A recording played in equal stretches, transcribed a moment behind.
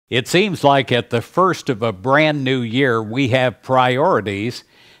It seems like at the first of a brand new year, we have priorities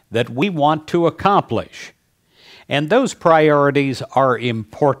that we want to accomplish. And those priorities are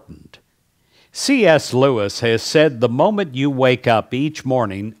important. C.S. Lewis has said the moment you wake up each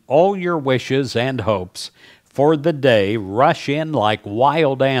morning, all your wishes and hopes for the day rush in like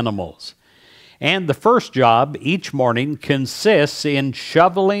wild animals. And the first job each morning consists in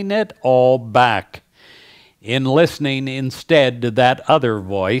shoveling it all back, in listening instead to that other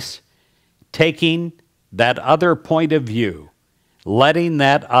voice, taking that other point of view, letting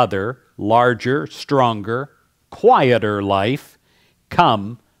that other, larger, stronger, quieter life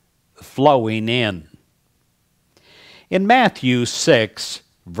come flowing in. In Matthew 6,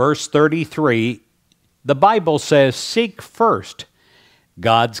 verse 33, the Bible says, "Seek first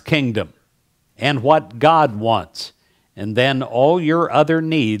God's kingdom and what God wants, and then all your other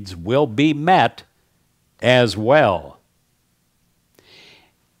needs will be met as well."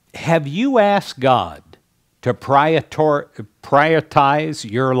 Have you asked God to prioritize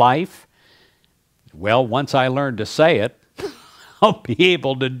your life? Well, once I learn to say it, I'll be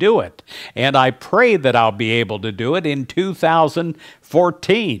able to do it. And I pray that I'll be able to do it in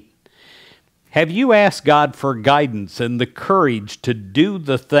 2014. Have you asked God for guidance and the courage to do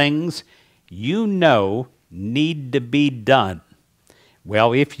the things you know need to be done?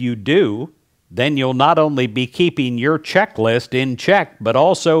 Well, if you do, then you'll not only be keeping your checklist in check, but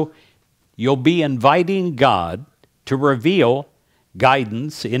also you'll be inviting God to reveal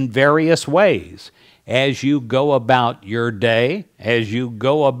guidance in various ways as you go about your day, as you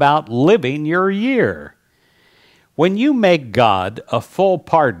go about living your year. When you make God a full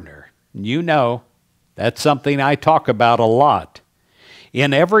partner, you know that's something I talk about a lot.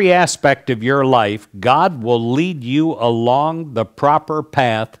 In every aspect of your life, God will lead you along the proper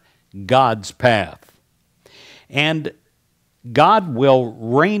path, God's path. And God will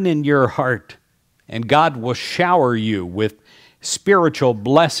reign in your heart, and God will shower you with spiritual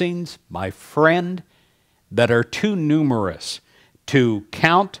blessings, my friend, that are too numerous to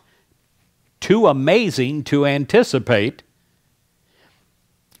count, too amazing to anticipate.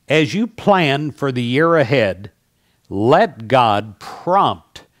 As you plan for the year ahead, let God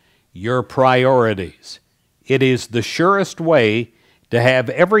prompt your priorities. It is the surest way to have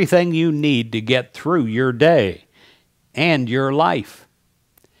everything you need to get through your day and your life.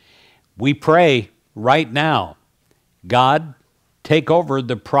 We pray right now, God, take over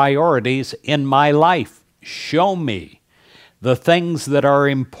the priorities in my life. Show me the things that are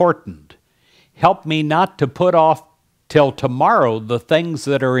important. Help me not to put off till tomorrow the things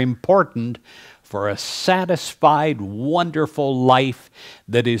that are important for a satisfied, wonderful life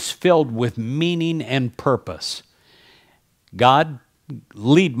that is filled with meaning and purpose. God,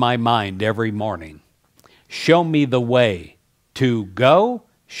 lead my mind every morning. Show me the way to go.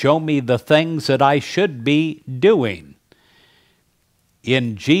 Show me the things that I should be doing.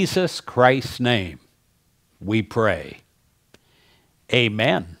 In Jesus Christ's name, we pray.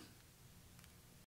 Amen.